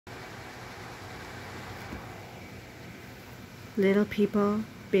Little People,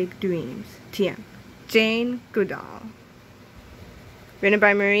 Big Dreams. TM. Jane Goodall. Written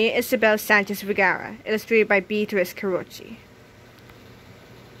by Maria Isabel Sanchez Vergara. Illustrated by Beatrice Carocci.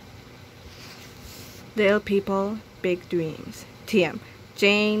 Little People, Big Dreams. TM.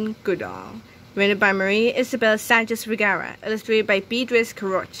 Jane Goodall. Written by Maria Isabel Sanchez Vergara. Illustrated by Beatrice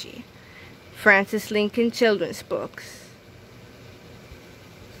Carocci. Francis Lincoln Children's Books.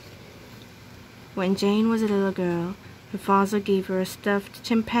 When Jane was a little girl, her father gave her a stuffed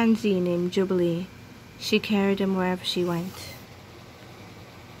chimpanzee named Jubilee. She carried him wherever she went.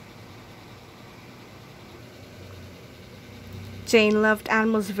 Jane loved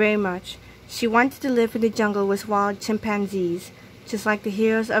animals very much. She wanted to live in the jungle with wild chimpanzees, just like the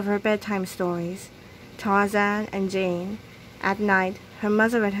heroes of her bedtime stories, Tarzan and Jane. At night, her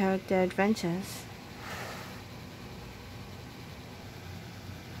mother read her their adventures.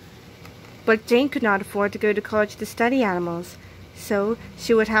 But Jane could not afford to go to college to study animals, so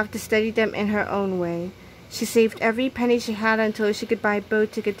she would have to study them in her own way. She saved every penny she had until she could buy a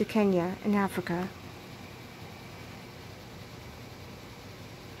boat ticket to Kenya in Africa.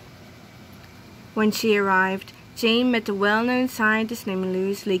 When she arrived, Jane met a well-known scientist named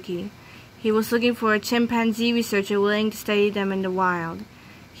Louis Leakey. He was looking for a chimpanzee researcher willing to study them in the wild.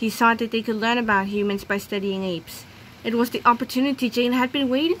 He thought that they could learn about humans by studying apes. It was the opportunity Jane had been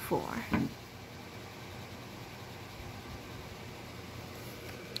waiting for.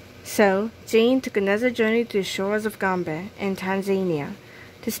 So, Jane took another journey to the shores of Gombe in Tanzania.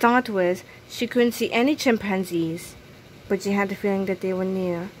 To start with, she couldn't see any chimpanzees, but she had the feeling that they were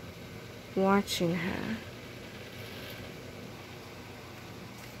near, watching her.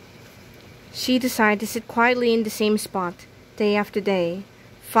 She decided to sit quietly in the same spot, day after day.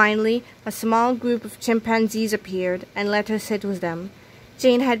 Finally, a small group of chimpanzees appeared and let her sit with them.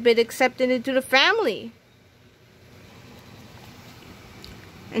 Jane had been accepted into the family.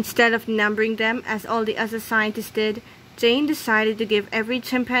 Instead of numbering them as all the other scientists did, Jane decided to give every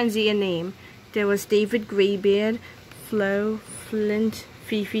chimpanzee a name. There was David Greybeard, Flo, Flint,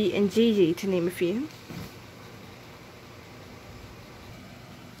 Fifi, and Gigi, to name a few.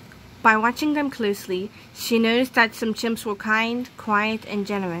 By watching them closely, she noticed that some chimps were kind, quiet, and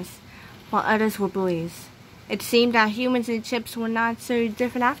generous, while others were bullies. It seemed that humans and chimps were not so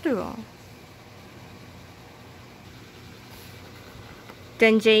different after all.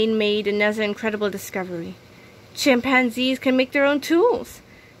 Then Jane made another incredible discovery. Chimpanzees can make their own tools.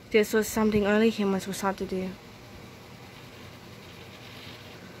 This was something early humans were thought to do.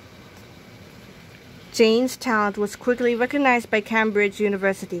 Jane's talent was quickly recognized by Cambridge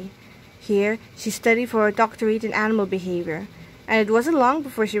University. Here, she studied for a doctorate in animal behavior, and it wasn't long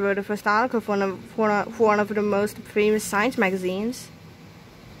before she wrote her first article for one of the most famous science magazines.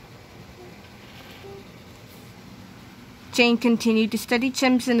 Jane continued to study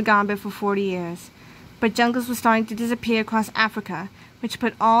chimps in the Gombe for 40 years, but jungles were starting to disappear across Africa, which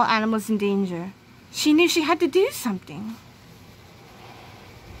put all animals in danger. She knew she had to do something.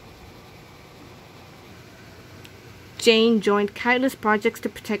 Jane joined countless projects to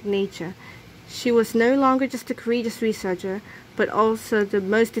protect nature. She was no longer just a courageous researcher, but also the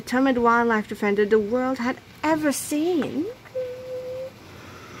most determined wildlife defender the world had ever seen.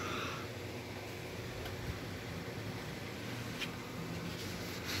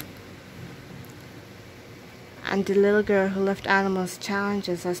 And the little girl who loved animals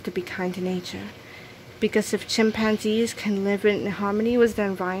challenges us to be kind to nature. Because if chimpanzees can live in harmony with their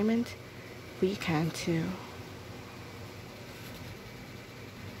environment, we can too.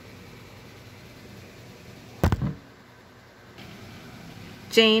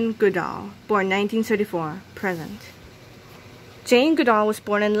 Jane Goodall, born 1934, present. Jane Goodall was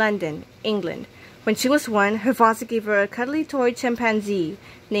born in London, England. When she was 1, her father gave her a cuddly toy chimpanzee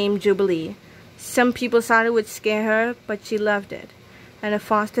named Jubilee. Some people thought it would scare her, but she loved it, and it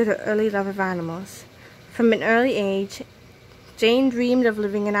fostered her early love of animals. From an early age, Jane dreamed of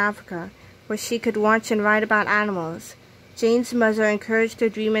living in Africa, where she could watch and write about animals. Jane's mother encouraged her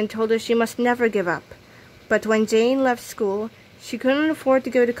dream and told her she must never give up. But when Jane left school, she couldn't afford to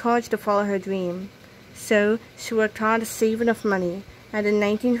go to college to follow her dream. So, she worked hard to save enough money, and in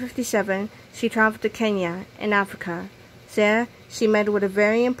 1957, she traveled to Kenya, in Africa. There, she met with a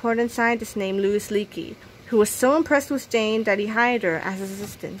very important scientist named Louis Leakey, who was so impressed with Jane that he hired her as his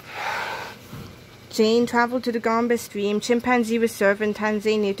assistant. Jane traveled to the Gombe Stream Chimpanzee Reserve in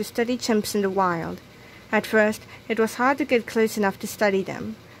Tanzania to study chimps in the wild. At first, it was hard to get close enough to study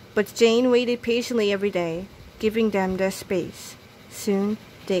them, but Jane waited patiently every day, giving them their space. Soon,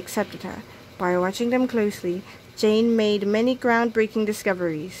 they accepted her. By watching them closely, Jane made many groundbreaking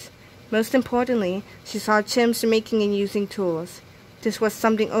discoveries. Most importantly, she saw chimps making and using tools. This was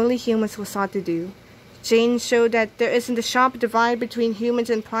something only humans were sought to do. Jane showed that there isn't a sharp divide between humans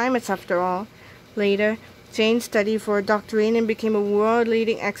and primates after all. Later, Jane studied for a doctorate and became a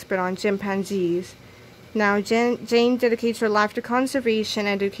world-leading expert on chimpanzees. Now, Jane dedicates her life to conservation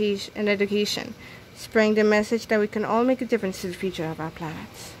and education, spreading the message that we can all make a difference to the future of our planet.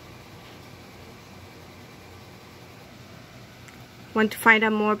 Want to find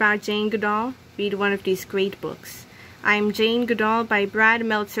out more about Jane Goodall? Read one of these great books. I Am Jane Goodall by Brad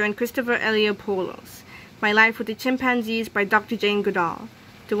Meltzer and Christopher Eliopoulos. My Life with the Chimpanzees by Dr. Jane Goodall.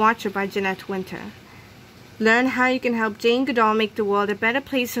 The Watcher by Jeanette Winter. Learn how you can help Jane Goodall make the world a better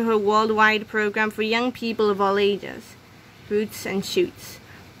place through her worldwide program for young people of all ages. Roots and Shoots.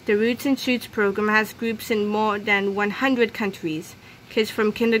 The Roots and Shoots program has groups in more than 100 countries, kids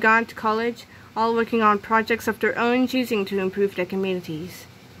from kindergarten to college, all working on projects of their own choosing to improve their communities.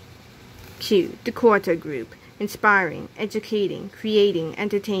 Q. The Quarter Group. Inspiring, educating, creating,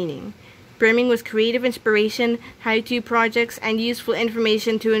 entertaining. Brimming with creative inspiration, how-to projects, and useful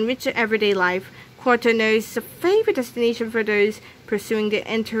information to enrich your everyday life, Quarter Knows is a favorite destination for those pursuing their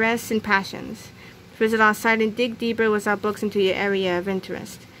interests and passions. Visit our site and dig deeper with our books into your area of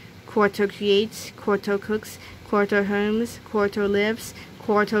interest. Quarto Creates, Quarto Cooks, Quarto Homes, Quarto Lives,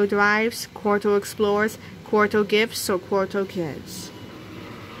 Quarto Drives, Quarto Explores, Quarto Gifts, or Quarto Kids.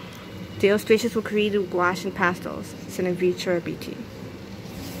 The illustrations were created with gouache and pastels. It's an Avitra BT.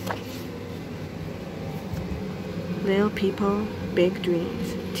 Little People, Big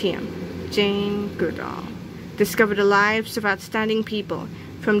Dreams. TM. Jane Goodall. Discover the lives of outstanding people,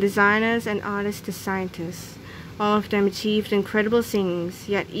 from designers and artists to scientists. All of them achieved incredible things,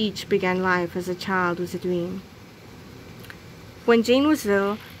 yet each began life as a child with a dream. When Jane was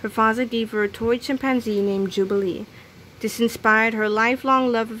little, her father gave her a toy chimpanzee named Jubilee. This inspired her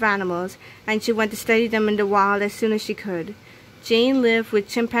lifelong love of animals, and she went to study them in the wild as soon as she could. Jane lived with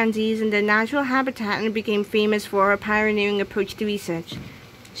chimpanzees in their natural habitat and became famous for her pioneering approach to research.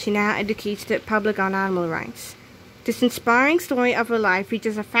 She now educates the public on animal rights. This inspiring story of her life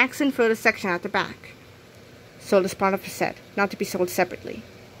features a facts and photos section at the back. Sold as part of a set, not to be sold separately.